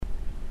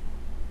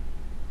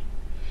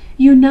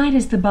Unite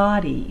as the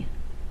body.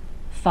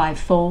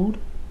 Fivefold,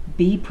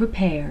 be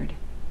prepared.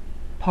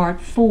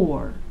 Part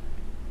 4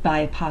 by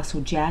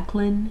Apostle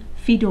Jacqueline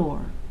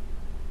Fedor.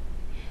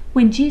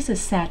 When Jesus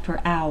sat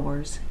for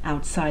hours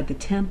outside the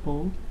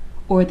temple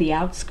or the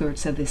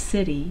outskirts of the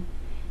city,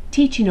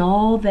 teaching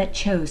all that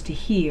chose to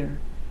hear,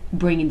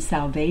 bringing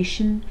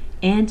salvation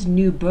and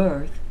new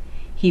birth,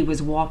 he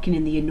was walking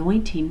in the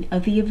anointing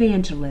of the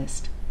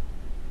evangelist.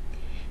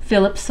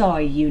 Philip saw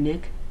a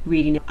eunuch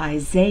reading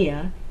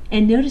Isaiah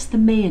and noticed the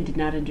man did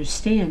not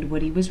understand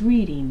what he was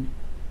reading.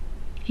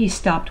 He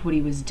stopped what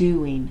he was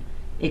doing,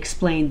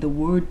 explained the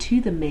word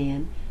to the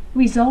man,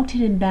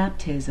 resulted in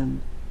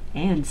baptism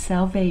and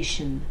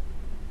salvation.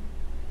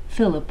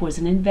 Philip was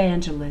an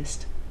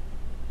evangelist,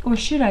 or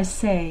should I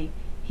say,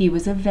 he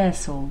was a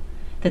vessel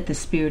that the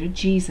Spirit of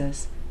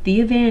Jesus,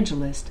 the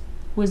evangelist,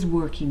 was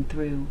working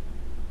through.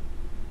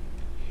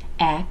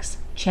 Acts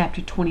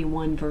chapter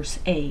 21, verse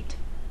 8.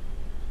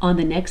 On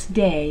the next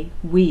day,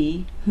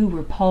 we, who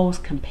were Paul's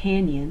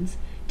companions,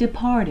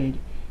 departed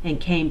and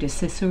came to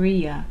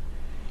Caesarea,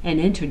 and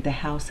entered the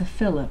house of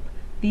Philip,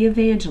 the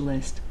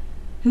evangelist,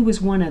 who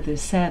was one of the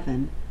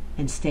 7,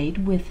 and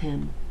stayed with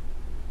him.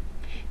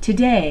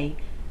 Today,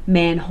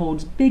 man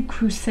holds big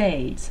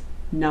crusades,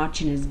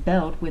 notching his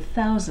belt with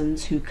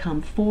thousands who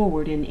come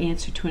forward in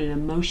answer to an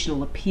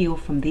emotional appeal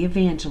from the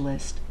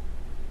evangelist.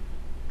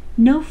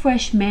 No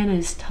fresh manna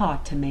is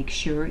taught to make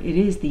sure it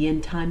is the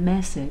end-time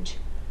message.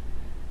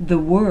 The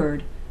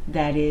Word,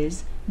 that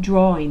is,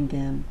 drawing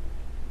them.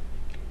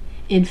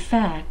 In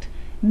fact,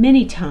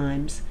 many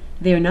times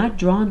they are not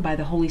drawn by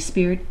the Holy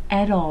Spirit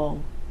at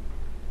all.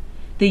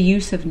 The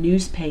use of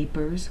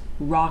newspapers,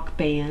 rock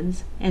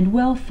bands, and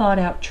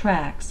well-thought-out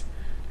tracts,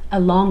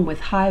 along with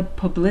high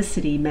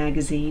publicity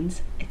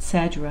magazines,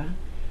 etc.,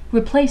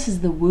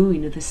 replaces the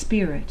wooing of the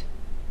Spirit.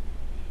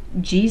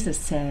 Jesus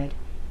said,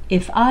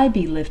 "If I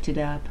be lifted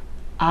up,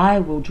 I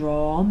will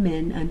draw all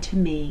men unto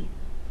me."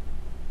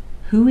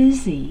 Who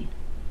is he?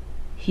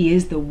 He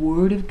is the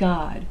Word of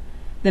God,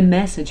 the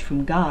message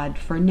from God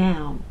for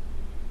now.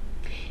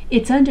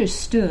 It's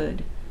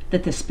understood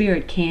that the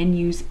Spirit can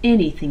use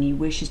anything he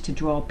wishes to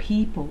draw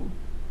people,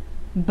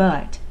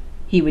 but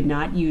he would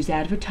not use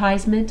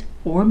advertisement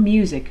or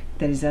music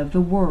that is of the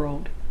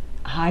world.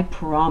 I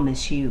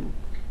promise you.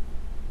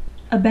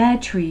 A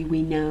bad tree,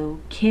 we know,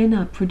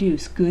 cannot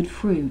produce good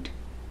fruit.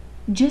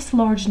 Just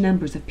large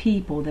numbers of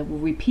people that will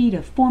repeat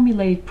a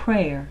formulated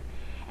prayer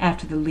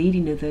after the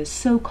leading of the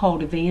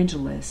so-called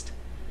evangelist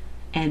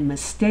and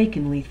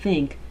mistakenly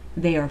think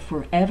they are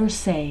forever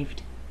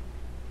saved.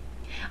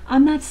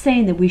 I'm not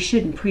saying that we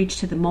shouldn't preach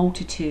to the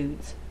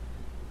multitudes.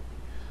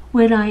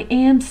 What I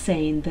am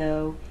saying,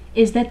 though,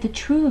 is that the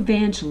true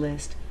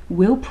evangelist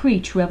will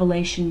preach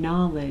revelation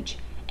knowledge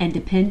and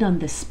depend on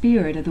the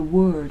Spirit of the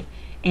Word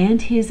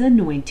and His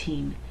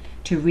anointing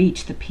to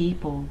reach the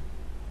people.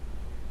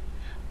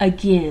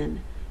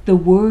 Again, the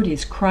Word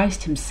is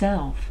Christ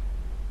Himself.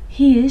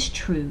 He is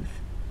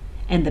truth,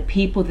 and the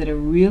people that are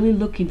really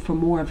looking for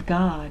more of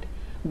God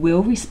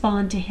will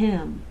respond to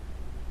Him.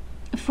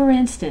 For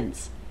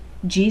instance,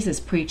 Jesus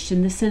preached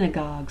in the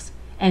synagogues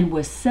and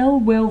was so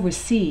well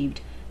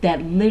received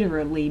that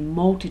literally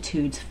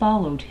multitudes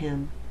followed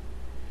Him.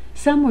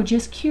 Some were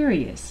just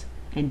curious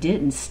and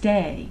didn't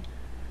stay,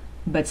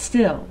 but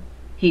still,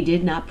 He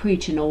did not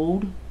preach an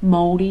old,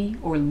 moldy,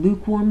 or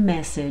lukewarm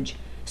message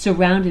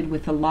surrounded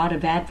with a lot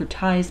of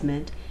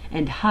advertisement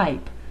and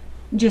hype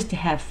just to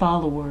have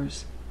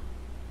followers.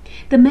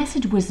 The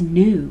message was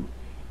new,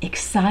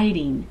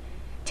 exciting,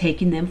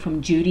 taking them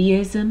from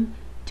Judaism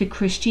to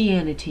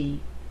Christianity.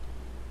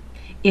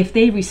 If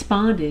they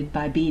responded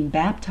by being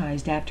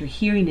baptized after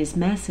hearing His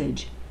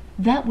message,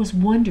 that was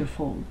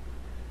wonderful.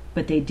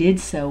 But they did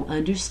so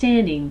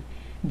understanding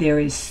there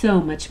is so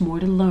much more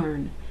to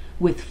learn.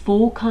 With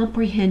full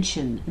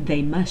comprehension,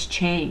 they must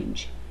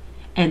change,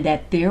 and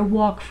that their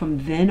walk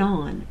from then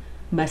on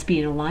must be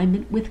in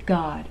alignment with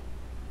God.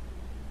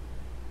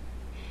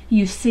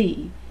 You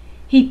see,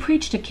 He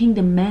preached a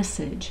kingdom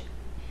message,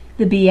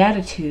 the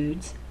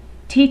Beatitudes,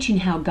 teaching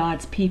how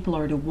God's people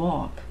are to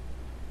walk.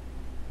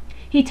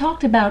 He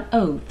talked about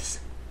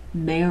oaths,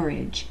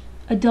 marriage,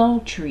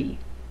 adultery,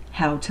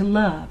 how to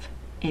love,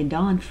 and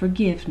on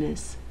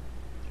forgiveness.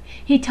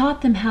 He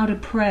taught them how to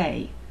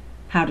pray,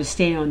 how to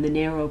stay on the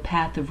narrow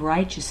path of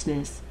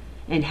righteousness,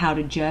 and how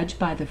to judge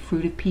by the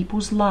fruit of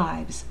people's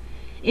lives,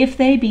 if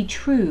they be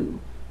true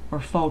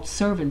or false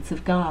servants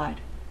of God.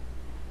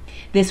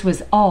 This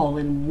was all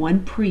in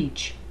one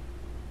preach.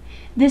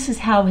 This is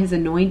how His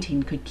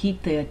anointing could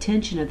keep the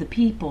attention of the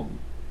people.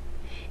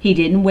 He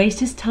didn't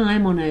waste His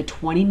time on a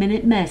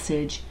 20-minute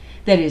message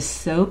that is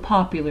so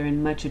popular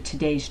in much of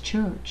today's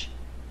church.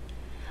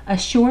 A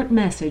short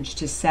message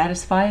to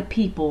satisfy a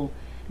people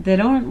that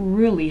aren't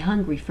really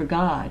hungry for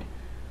God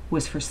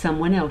was for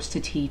someone else to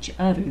teach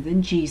other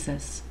than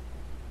Jesus.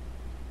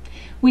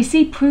 We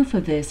see proof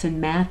of this in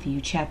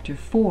Matthew chapter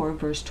 4,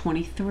 verse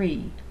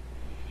 23.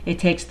 It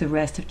takes the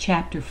rest of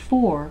chapter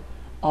 4,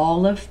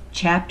 all of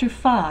chapter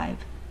 5,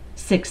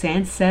 6,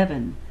 and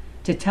 7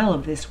 to tell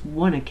of this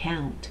one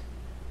account.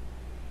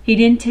 He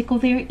didn't tickle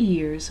their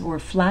ears or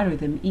flatter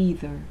them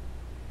either.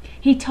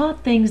 He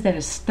taught things that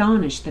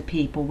astonished the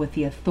people with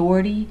the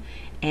authority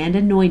and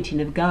anointing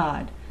of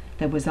God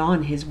that was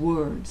on his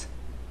words.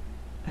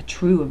 A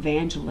true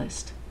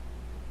evangelist.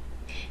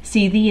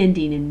 See the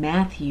ending in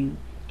Matthew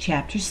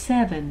chapter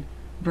 7,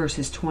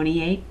 verses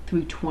 28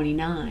 through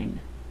 29.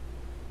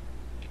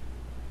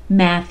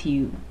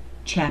 Matthew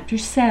chapter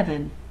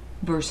 7,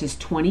 verses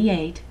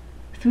 28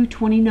 through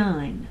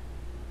 29.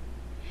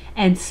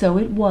 And so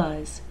it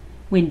was,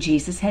 when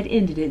Jesus had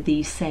ended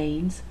these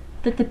sayings,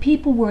 that the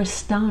people were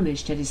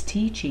astonished at his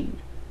teaching.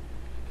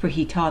 For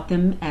he taught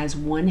them as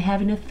one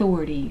having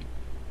authority,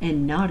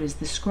 and not as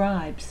the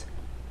scribes.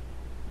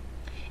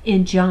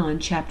 In John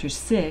chapter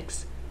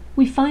 6,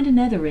 we find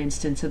another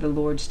instance of the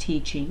Lord's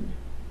teaching.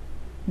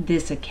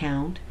 This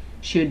account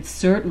should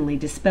certainly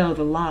dispel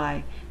the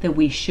lie that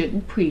we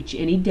shouldn't preach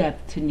any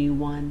depth to new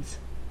ones.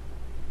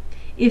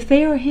 If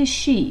they are his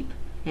sheep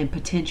and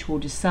potential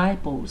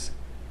disciples,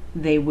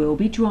 they will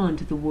be drawn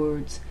to the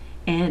words,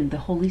 and the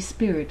Holy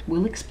Spirit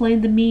will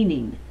explain the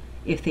meaning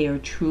if they are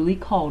truly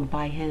called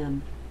by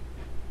him.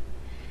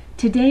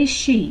 Today's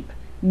sheep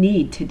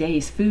need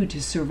today's food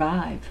to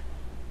survive.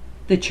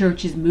 The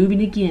church is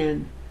moving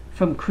again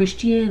from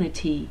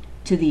Christianity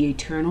to the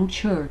eternal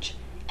church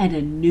and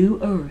a new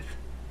earth.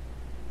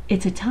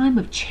 It's a time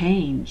of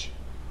change.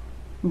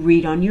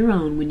 Read on your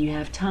own when you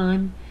have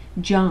time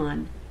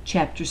John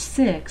chapter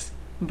 6,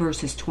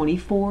 verses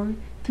 24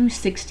 through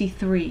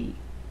 63.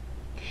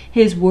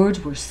 His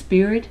words were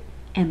spirit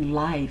and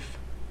life.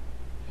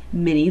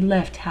 Many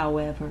left,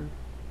 however.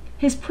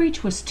 His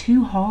preach was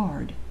too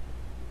hard.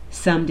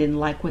 Some didn't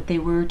like what they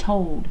were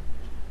told,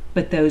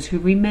 but those who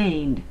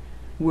remained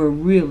were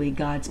really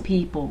God's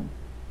people.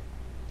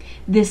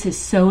 This is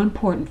so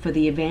important for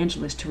the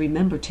evangelist to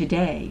remember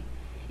today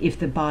if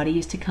the body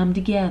is to come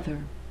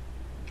together.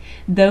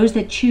 Those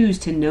that choose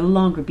to no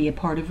longer be a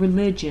part of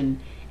religion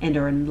and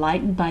are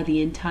enlightened by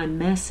the end-time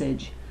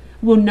message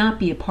will not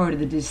be a part of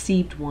the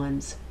deceived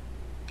ones.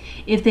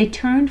 If they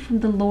turn from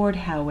the Lord,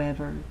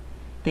 however,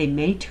 they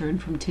may turn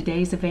from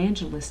today's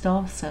evangelist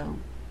also.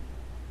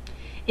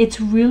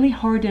 It's really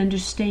hard to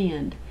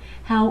understand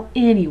how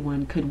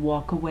anyone could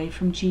walk away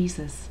from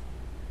Jesus.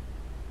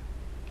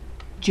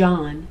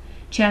 John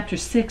chapter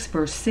 6,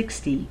 verse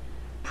 60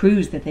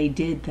 proves that they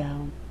did,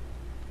 though.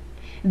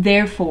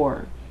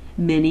 Therefore,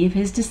 many of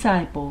his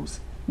disciples,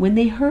 when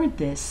they heard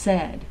this,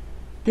 said,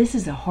 "This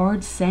is a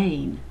hard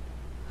saying.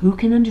 Who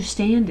can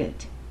understand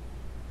it?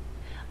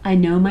 I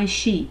know my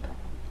sheep,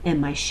 and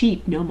my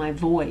sheep know my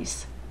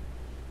voice."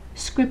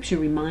 Scripture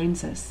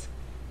reminds us.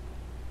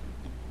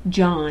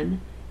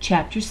 John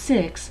chapter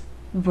 6,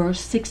 verse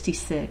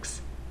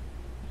 66.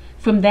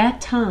 From that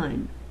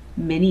time,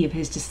 many of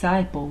his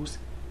disciples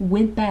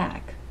went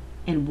back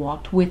and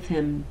walked with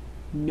him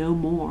no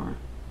more.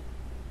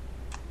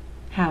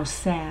 How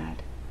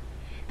sad.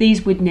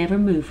 These would never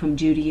move from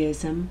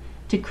Judaism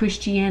to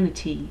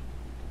Christianity,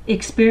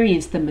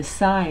 experience the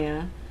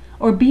Messiah,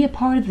 or be a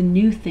part of the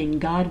new thing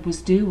God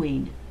was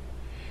doing.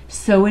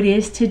 So it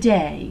is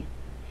today.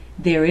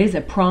 There is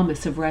a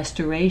promise of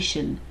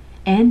restoration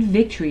and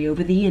victory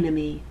over the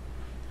enemy,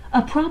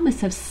 a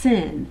promise of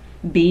sin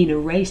being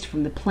erased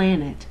from the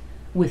planet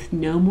with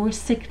no more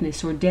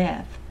sickness or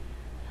death,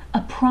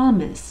 a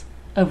promise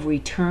of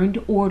returned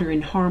order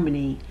and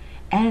harmony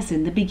as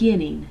in the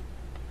beginning.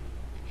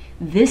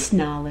 This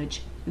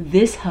knowledge,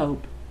 this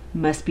hope,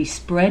 must be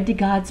spread to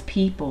God's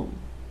people.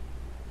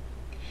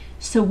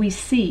 So we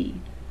see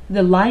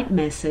the light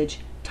message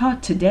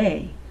taught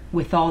today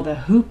with all the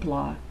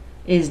hoopla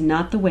is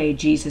not the way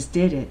Jesus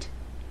did it,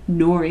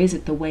 nor is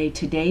it the way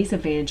today's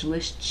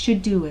evangelists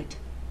should do it.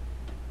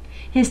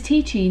 His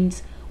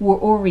teachings were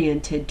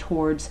oriented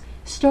towards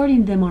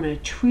starting them on a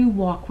true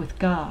walk with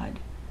God,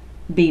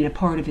 being a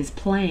part of his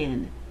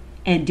plan,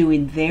 and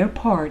doing their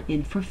part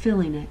in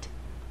fulfilling it.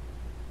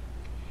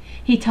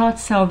 He taught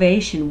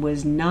salvation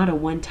was not a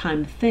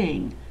one-time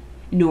thing,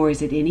 nor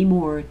is it any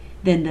more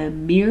than the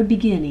mere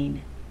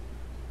beginning.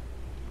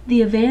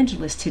 The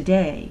evangelist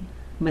today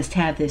must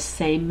have this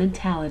same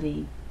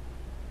mentality.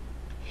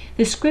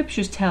 The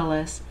scriptures tell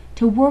us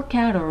to work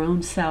out our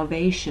own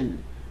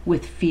salvation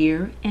with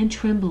fear and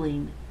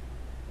trembling.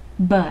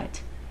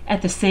 But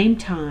at the same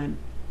time,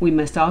 we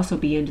must also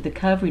be under the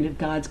covering of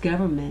God's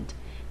government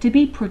to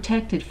be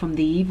protected from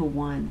the evil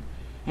one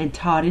and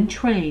taught and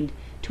trained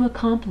to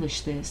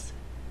accomplish this.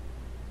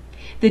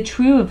 The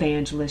true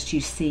evangelist,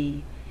 you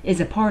see, is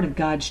a part of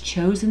God's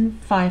chosen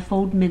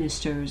fivefold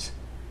ministers,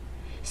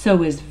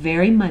 so is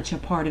very much a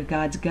part of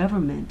God's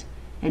government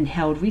and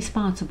held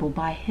responsible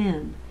by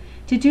him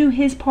to do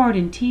his part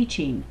in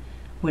teaching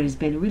what has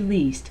been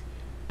released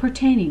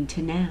pertaining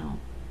to now.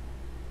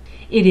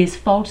 It is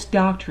false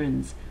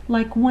doctrines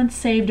like once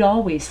saved,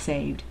 always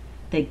saved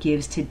that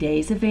gives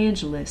today's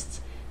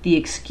evangelists the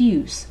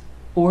excuse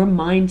or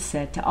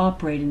mindset to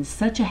operate in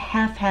such a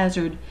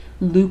haphazard,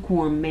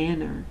 lukewarm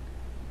manner.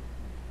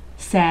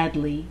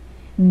 Sadly,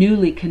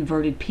 newly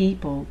converted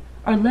people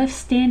are left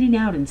standing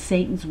out in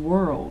Satan's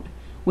world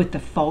with the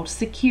false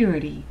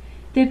security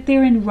that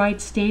they're in right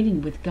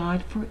standing with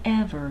God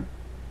forever.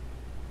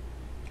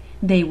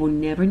 They will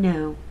never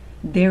know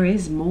there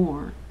is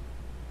more.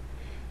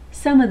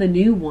 Some of the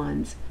new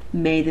ones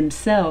may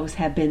themselves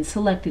have been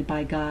selected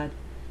by God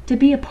to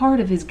be a part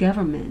of His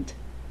government,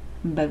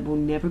 but will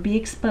never be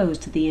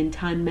exposed to the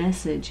end-time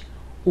message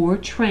or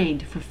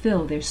trained to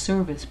fulfill their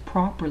service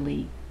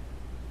properly.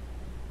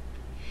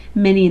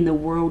 Many in the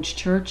world's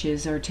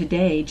churches are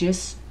today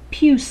just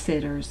pew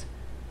sitters,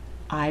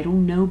 idle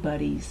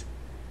nobodies,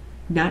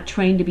 not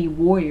trained to be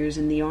warriors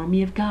in the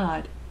army of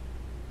God.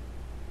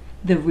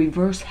 The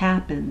reverse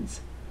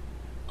happens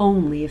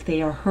only if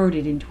they are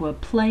herded into a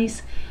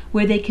place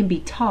where they can be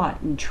taught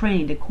and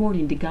trained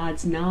according to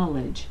God's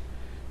knowledge,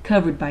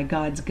 covered by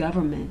God's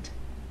government.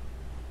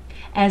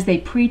 As they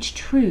preach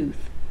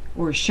truth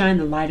or shine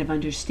the light of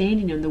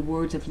understanding on the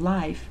words of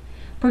life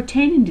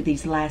pertaining to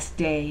these last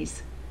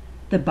days,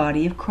 the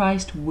body of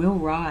Christ will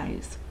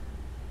rise.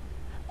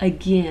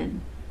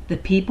 Again, the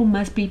people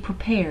must be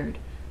prepared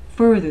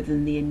further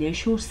than the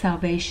initial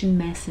salvation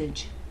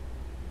message.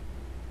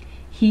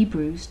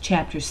 Hebrews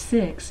chapter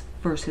 6,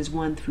 verses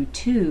 1 through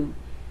 2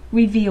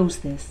 reveals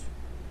this.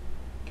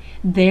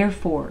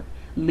 Therefore,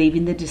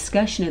 leaving the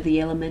discussion of the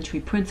elementary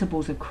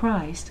principles of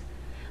Christ,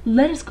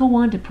 let us go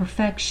on to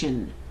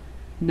perfection,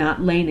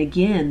 not laying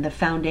again the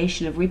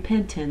foundation of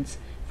repentance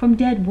from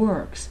dead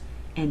works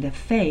and of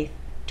faith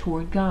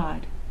toward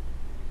God,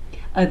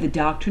 of the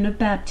doctrine of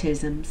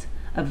baptisms,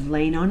 of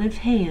laying on of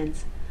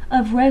hands,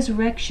 of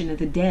resurrection of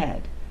the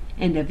dead,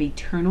 and of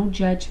eternal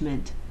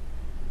judgment.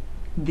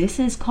 This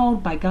is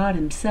called by God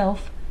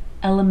Himself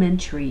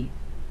elementary.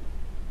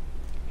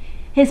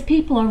 His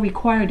people are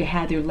required to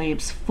have their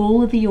lamps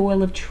full of the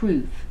oil of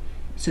truth,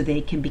 so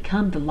they can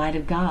become the light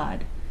of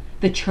God,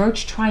 the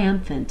church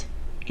triumphant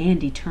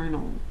and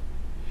eternal.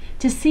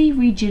 To see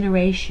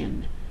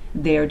regeneration,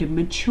 they are to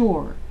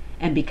mature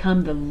and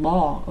become the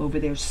law over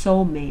their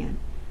soul man,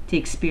 to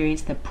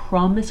experience the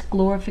promised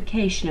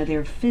glorification of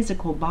their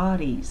physical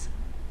bodies.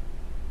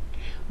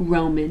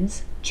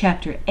 Romans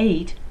chapter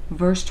 8,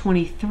 verse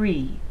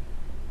 23.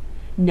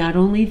 Not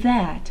only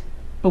that,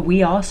 but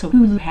we also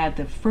who have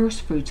the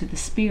first fruits of the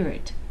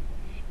Spirit,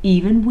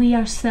 even we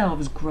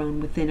ourselves groan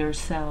within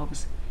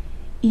ourselves,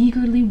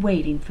 eagerly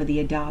waiting for the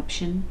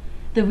adoption,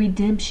 the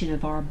redemption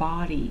of our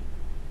body.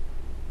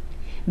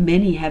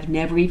 Many have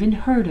never even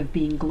heard of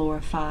being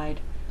glorified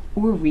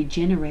or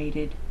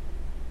regenerated.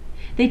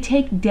 They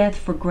take death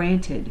for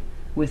granted,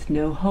 with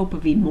no hope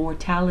of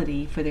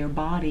immortality for their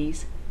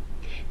bodies,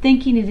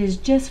 thinking it is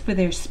just for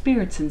their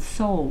spirits and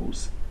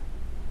souls.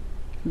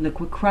 Look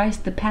what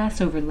Christ the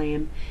Passover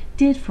Lamb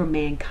did for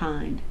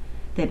mankind,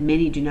 that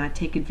many do not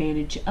take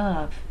advantage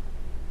of,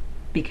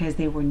 because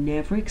they were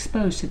never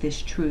exposed to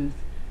this truth,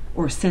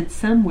 or sent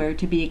somewhere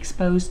to be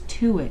exposed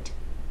to it.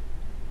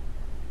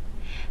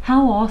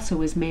 How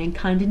also is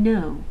mankind to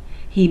know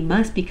he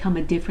must become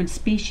a different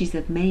species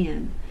of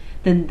man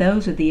than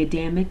those of the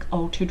Adamic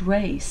altered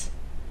race,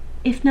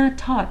 if not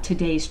taught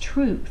today's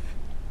truth?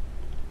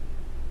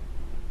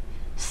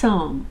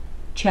 Psalm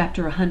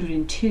chapter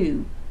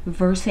 102,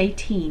 verse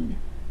 18,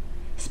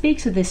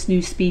 speaks of this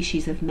new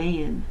species of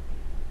man.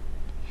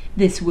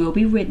 This will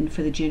be written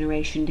for the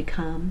generation to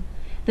come,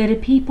 that a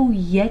people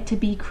yet to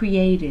be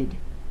created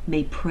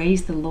may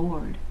praise the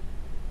Lord.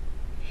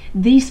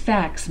 These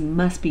facts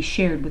must be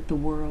shared with the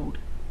world.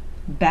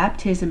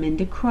 Baptism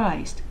into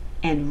Christ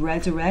and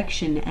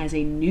resurrection as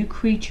a new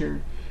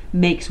creature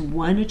makes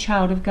one a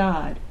child of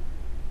God,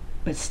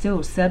 but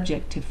still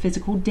subject to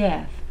physical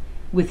death,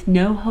 with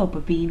no hope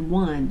of being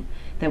one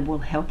that will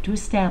help to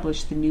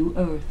establish the new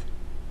earth.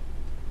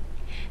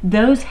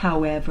 Those,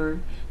 however,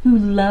 who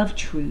love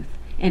truth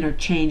and are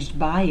changed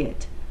by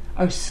it,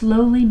 are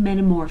slowly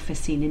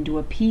metamorphosing into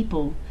a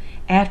people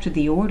after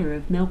the order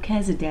of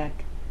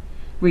Melchizedek,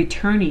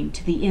 returning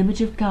to the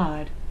image of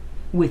God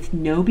with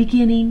no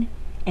beginning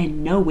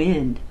and no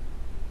end.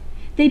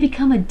 They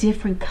become a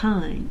different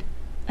kind,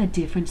 a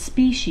different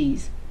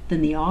species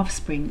than the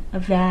offspring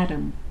of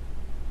Adam.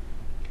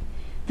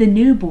 The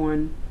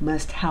newborn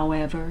must,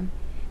 however,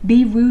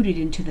 be rooted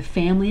into the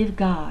family of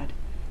God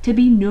to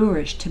be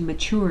nourished to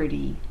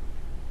maturity.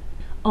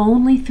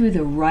 Only through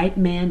the right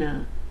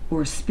manna,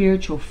 or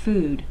spiritual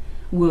food,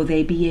 will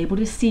they be able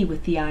to see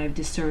with the eye of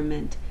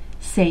discernment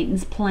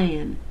Satan's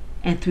plan,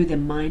 and through the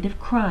mind of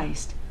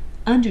Christ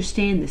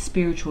understand the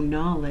spiritual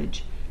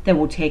knowledge that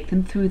will take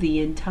them through the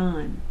end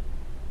time.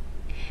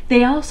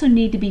 They also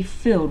need to be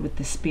filled with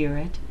the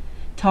Spirit,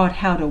 taught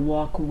how to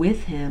walk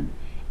with Him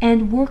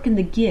and work in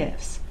the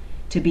gifts,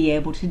 to be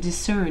able to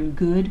discern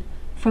good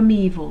from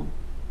evil.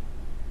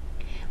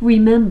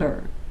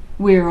 Remember,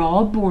 we are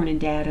all born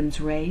into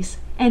Adam's race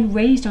and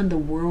raised on the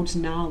world's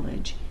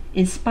knowledge,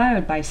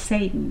 inspired by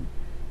Satan,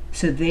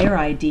 so their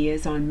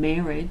ideas on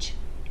marriage,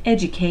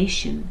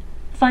 education,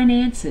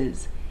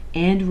 finances,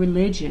 and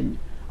religion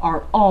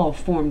are all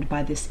formed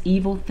by this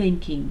evil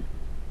thinking.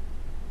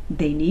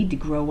 They need to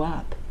grow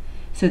up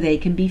so they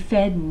can be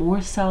fed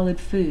more solid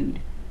food,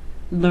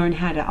 learn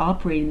how to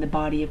operate in the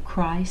body of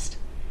Christ,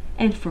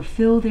 and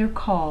fulfill their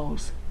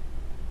calls.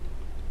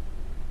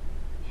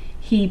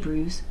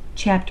 Hebrews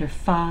chapter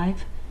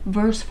 5,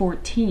 verse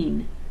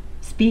 14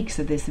 speaks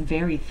of this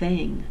very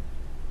thing.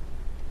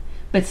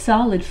 But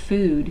solid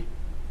food,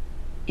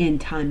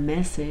 end time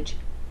message,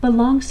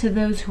 belongs to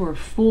those who are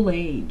full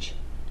age,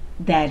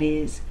 that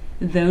is,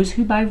 those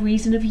who by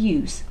reason of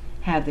use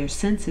have their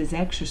senses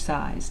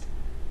exercised,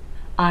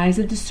 eyes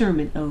of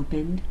discernment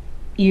opened,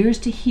 ears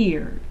to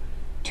hear,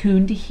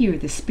 tuned to hear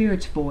the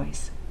Spirit's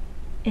voice,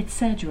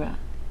 etc.,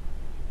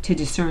 to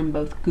discern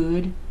both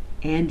good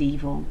and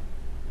evil.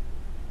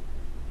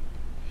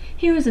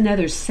 Here is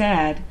another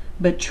sad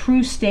but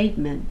true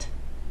statement.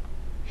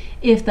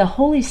 If the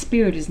Holy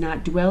Spirit is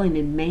not dwelling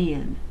in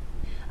man,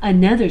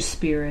 another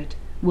spirit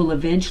will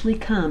eventually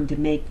come to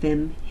make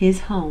them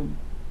his home.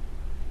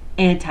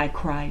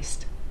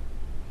 Antichrist.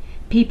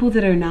 People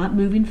that are not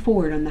moving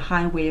forward on the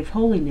highway of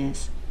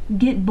holiness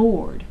get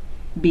bored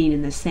being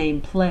in the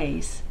same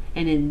place,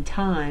 and in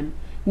time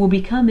will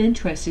become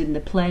interested in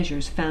the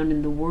pleasures found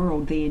in the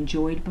world they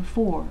enjoyed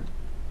before.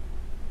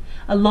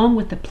 Along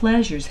with the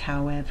pleasures,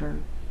 however,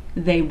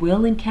 they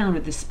will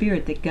encounter the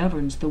spirit that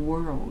governs the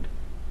world.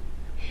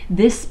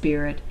 This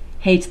spirit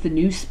hates the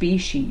new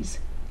species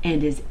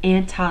and is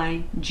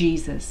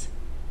anti-Jesus.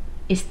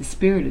 It's the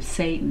spirit of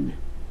Satan,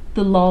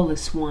 the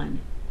lawless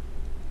one,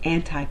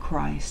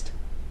 Antichrist.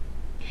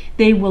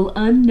 They will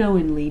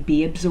unknowingly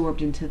be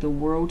absorbed into the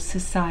world's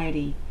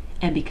society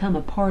and become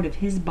a part of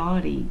his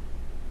body.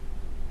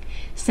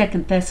 2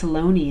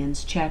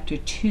 Thessalonians chapter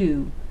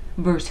 2,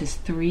 verses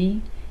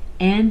 3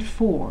 and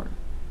 4.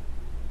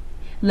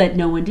 Let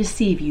no one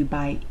deceive you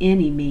by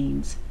any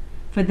means,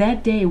 for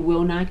that day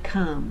will not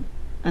come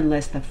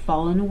unless the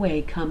falling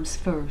away comes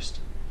first.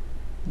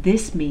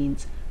 This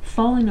means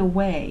falling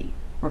away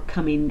or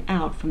coming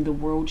out from the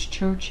world's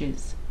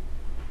churches.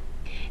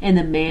 And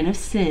the man of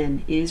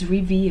sin is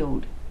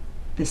revealed,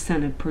 the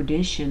son of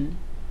perdition,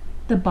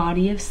 the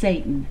body of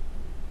Satan,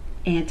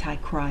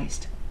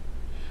 Antichrist,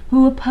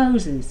 who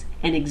opposes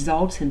and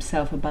exalts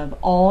himself above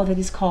all that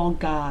is called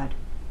God.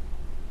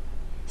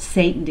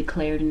 Satan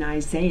declared in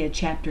Isaiah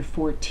chapter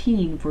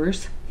 14,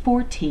 verse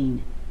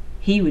 14,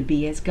 he would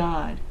be as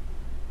God,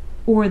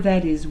 or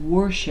that is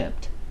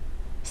worshipped.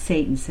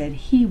 Satan said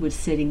he would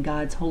sit in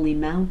God's holy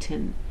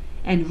mountain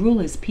and rule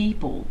his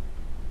people,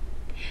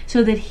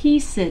 so that he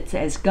sits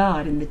as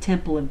God in the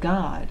temple of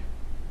God.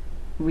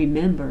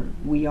 Remember,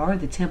 we are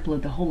the temple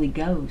of the Holy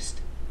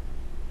Ghost.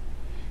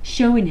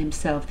 Showing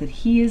himself that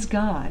he is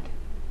God,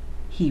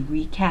 he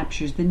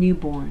recaptures the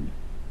newborn.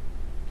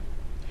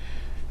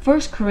 1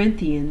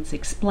 Corinthians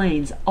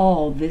explains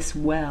all this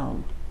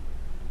well.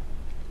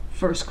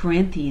 1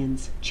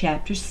 Corinthians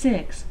chapter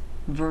 6,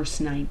 verse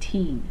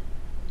 19.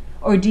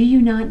 Or do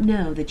you not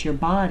know that your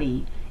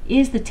body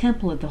is the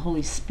temple of the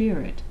Holy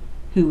Spirit,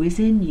 who is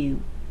in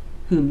you,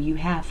 whom you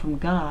have from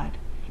God,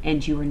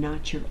 and you are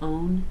not your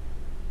own?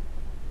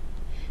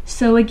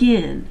 So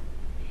again,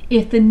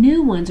 if the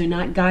new ones are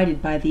not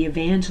guided by the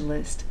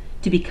evangelist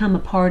to become a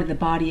part of the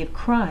body of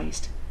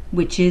Christ,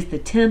 which is the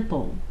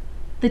temple,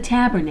 the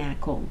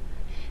tabernacle,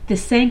 the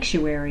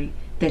sanctuary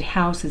that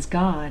houses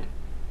God,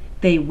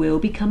 they will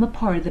become a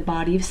part of the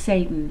body of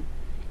Satan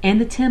and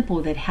the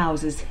temple that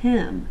houses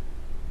him.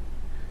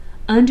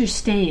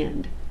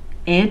 Understand,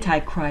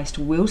 Antichrist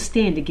will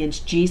stand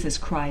against Jesus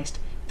Christ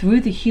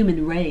through the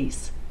human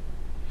race.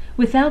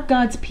 Without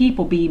God's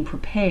people being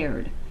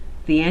prepared,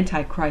 the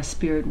Antichrist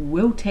spirit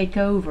will take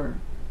over.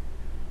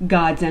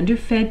 God's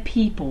underfed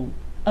people,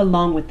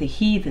 along with the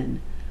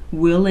heathen,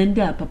 will end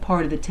up a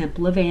part of the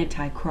temple of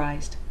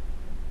Antichrist.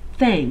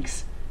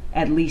 Thanks,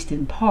 at least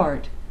in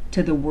part,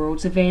 to the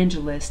world's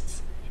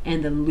evangelists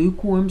and the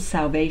lukewarm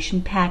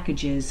salvation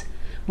packages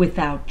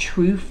without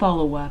true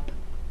follow-up.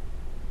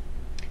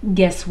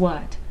 Guess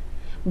what?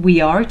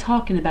 We are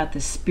talking about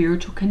the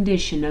spiritual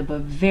condition of a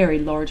very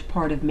large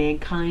part of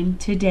mankind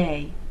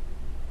today.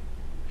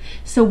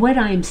 So what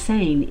I am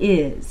saying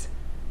is,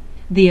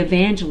 the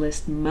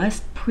evangelist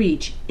must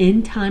preach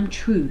end-time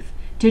truth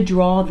to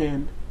draw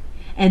them,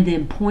 and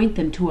then point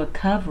them to a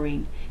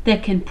covering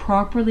that can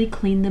properly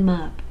clean them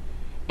up,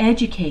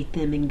 educate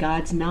them in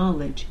God's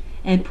knowledge,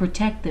 and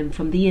protect them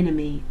from the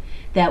enemy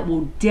that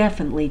will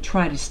definitely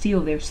try to steal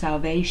their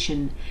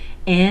salvation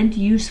and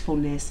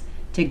usefulness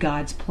to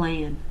God's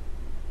plan.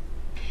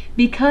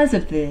 Because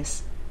of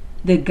this,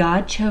 the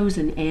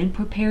God-chosen and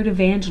prepared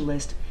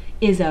evangelist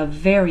is a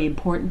very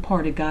important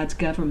part of God's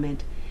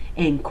government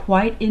and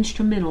quite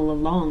instrumental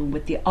along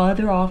with the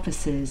other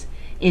offices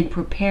in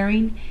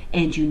preparing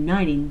and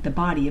uniting the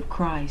body of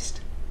Christ.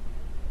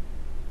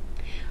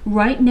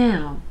 Right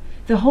now,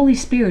 the Holy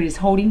Spirit is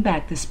holding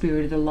back the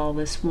spirit of the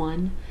lawless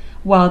one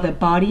while the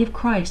body of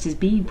Christ is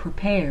being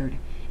prepared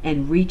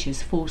and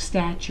reaches full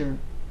stature.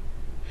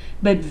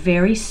 But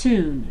very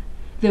soon,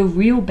 the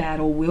real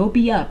battle will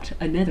be upped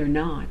another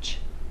notch.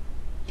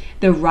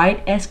 The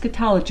right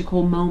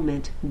eschatological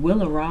moment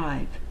will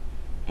arrive,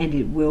 and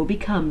it will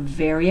become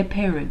very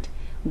apparent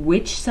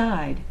which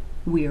side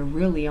we are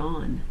really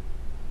on.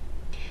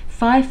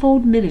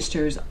 Fivefold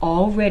ministers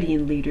already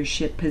in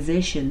leadership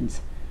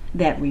positions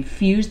that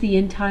refuse the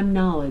end-time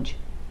knowledge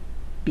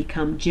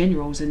become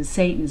generals in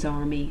Satan's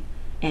army,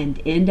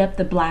 and end up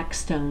the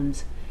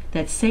Blackstones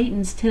that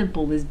Satan's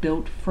temple is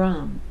built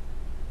from.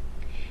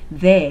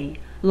 They,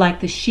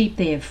 like the sheep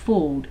they have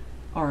fooled,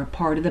 are a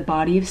part of the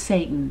body of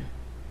Satan.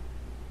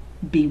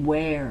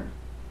 Beware.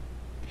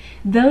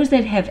 Those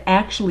that have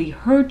actually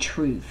heard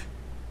truth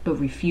but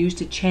refuse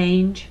to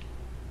change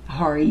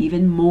are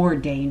even more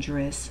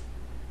dangerous.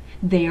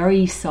 They are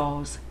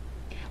Esau's,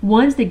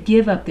 ones that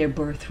give up their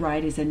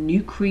birthright as a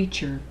new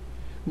creature,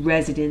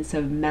 residents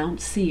of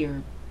Mount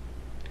Seir.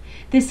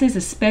 This is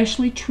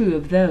especially true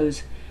of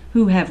those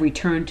who have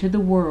returned to the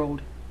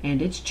world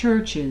and its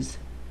churches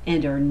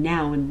and are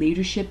now in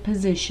leadership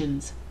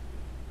positions.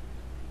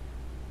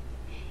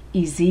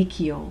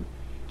 Ezekiel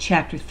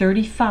chapter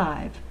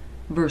 35,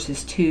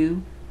 verses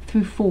 2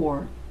 through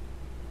 4.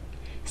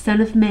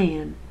 Son of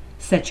man,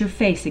 set your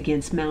face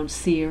against Mount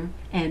Seir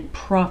and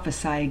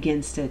prophesy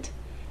against it,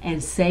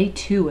 and say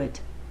to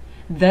it,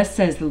 Thus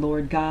says the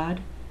Lord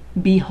God,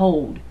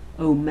 Behold,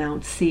 O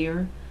Mount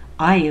Seir,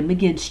 I am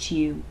against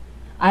you.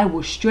 I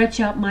will stretch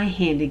out my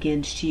hand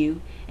against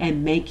you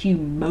and make you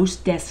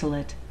most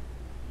desolate.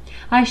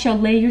 I shall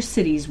lay your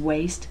cities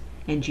waste,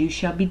 and you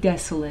shall be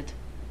desolate.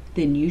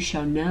 Then you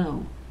shall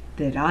know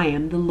that I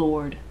am the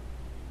Lord.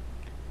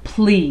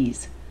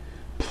 Please,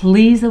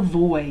 please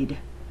avoid.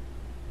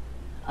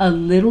 A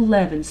little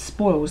leaven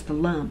spoils the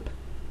lump.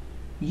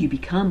 You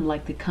become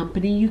like the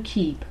company you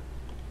keep.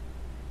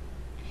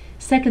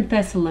 2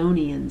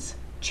 Thessalonians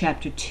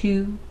chapter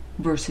 2,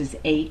 verses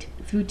 8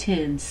 through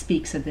 10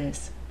 speaks of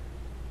this.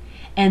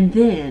 And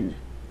then,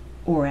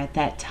 or at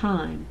that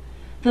time,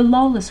 the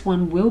lawless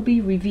one will be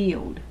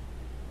revealed,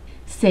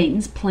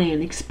 Satan's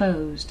plan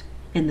exposed,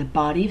 and the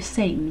body of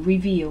Satan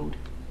revealed,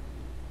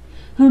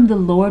 whom the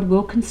Lord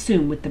will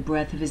consume with the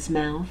breath of his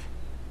mouth.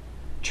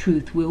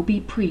 Truth will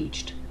be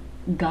preached,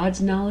 God's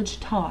knowledge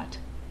taught,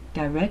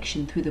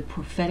 direction through the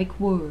prophetic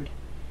word,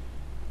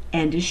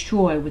 and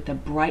destroy with the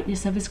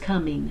brightness of his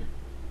coming.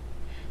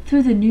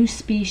 Through the new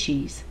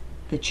species,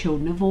 the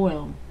children of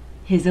oil,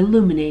 his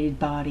illuminated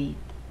body.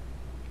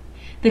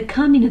 The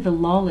coming of the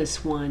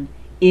lawless one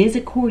is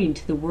according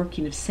to the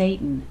working of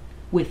Satan,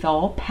 with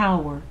all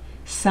power,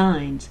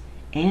 signs,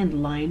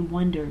 and lying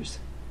wonders.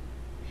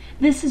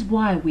 This is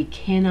why we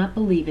cannot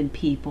believe in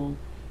people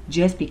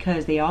just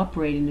because they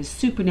operate in a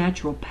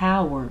supernatural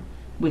power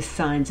with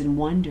signs and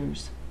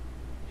wonders,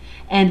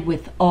 and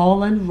with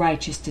all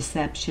unrighteous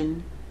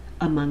deception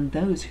among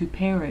those who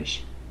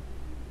perish.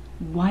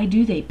 Why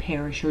do they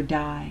perish or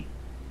die?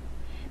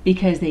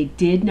 Because they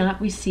did not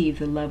receive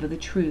the love of the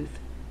truth,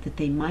 that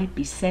they might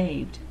be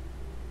saved.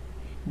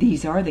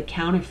 These are the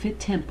counterfeit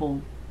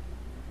temple.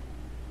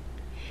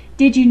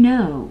 Did you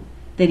know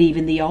that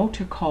even the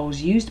altar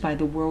calls used by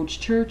the world's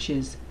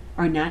churches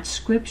are not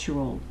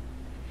scriptural,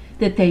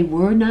 that they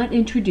were not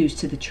introduced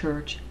to the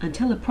church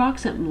until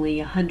approximately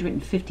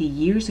 150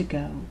 years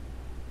ago?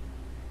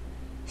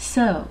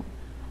 So,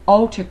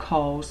 altar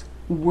calls,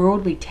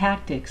 worldly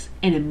tactics,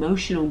 and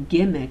emotional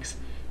gimmicks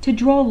to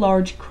draw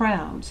large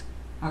crowds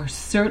are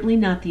certainly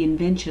not the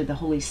invention of the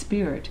Holy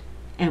Spirit,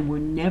 and were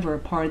never a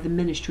part of the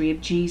ministry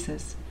of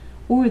Jesus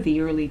or the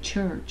early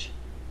church.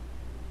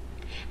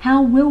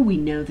 How will we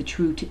know the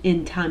true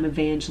end-time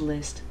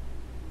evangelist?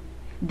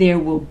 There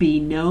will be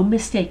no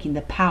mistaking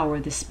the power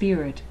of the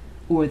Spirit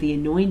or the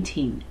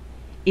anointing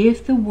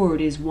if the word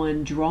is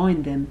one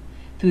drawing them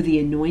through the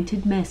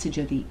anointed message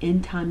of the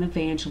end-time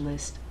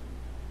evangelist.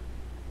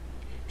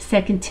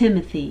 2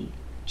 Timothy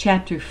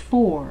chapter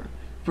 4,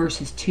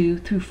 verses 2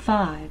 through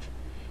 5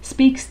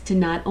 speaks to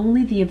not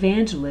only the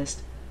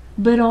evangelist,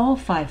 but all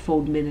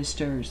fivefold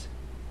ministers.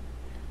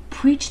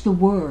 Preach the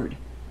word,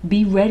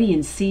 be ready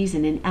in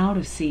season and out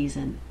of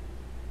season.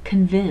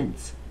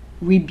 Convince,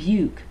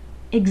 rebuke,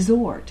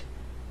 exhort,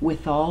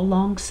 with all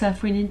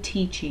long-suffering and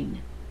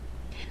teaching.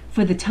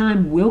 For the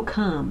time will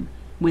come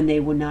when they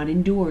will not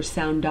endure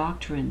sound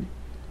doctrine,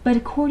 but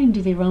according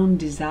to their own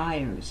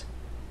desires,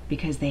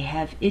 because they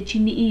have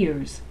itching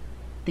ears,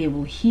 they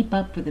will heap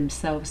up for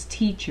themselves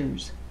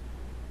teachers,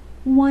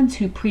 ones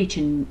who preach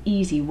an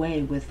easy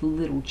way with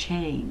little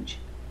change.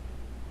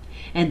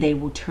 And they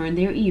will turn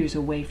their ears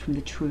away from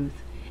the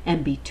truth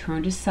and be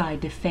turned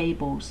aside to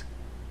fables.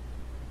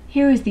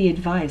 Here is the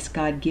advice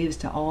God gives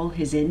to all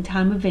his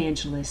end-time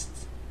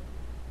evangelists.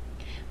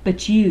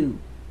 But you,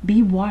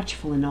 be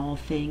watchful in all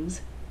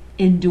things,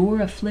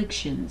 endure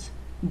afflictions,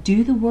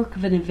 do the work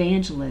of an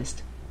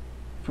evangelist,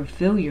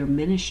 fulfill your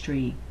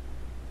ministry.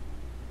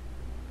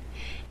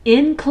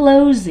 In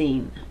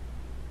closing,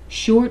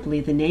 shortly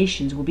the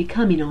nations will be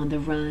coming on the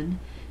run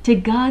to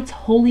God's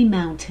holy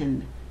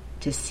mountain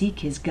to seek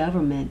his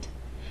government,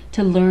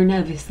 to learn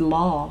of his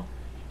law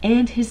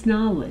and his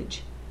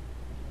knowledge.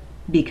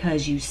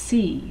 Because you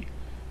see,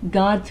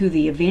 God through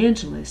the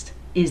evangelist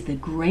is the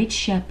great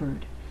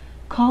shepherd,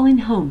 calling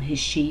home his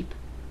sheep.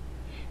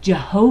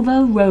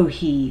 Jehovah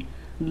Rohi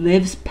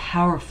lives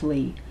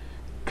powerfully,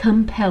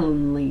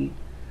 compellingly,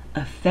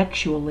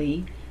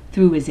 effectually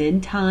through his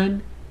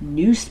end-time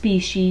new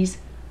species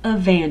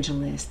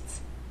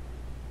evangelists.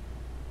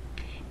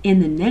 In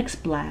the next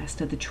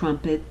blast of the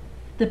trumpet,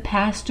 the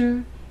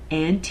pastor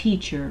and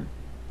teacher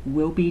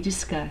will be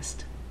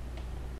discussed.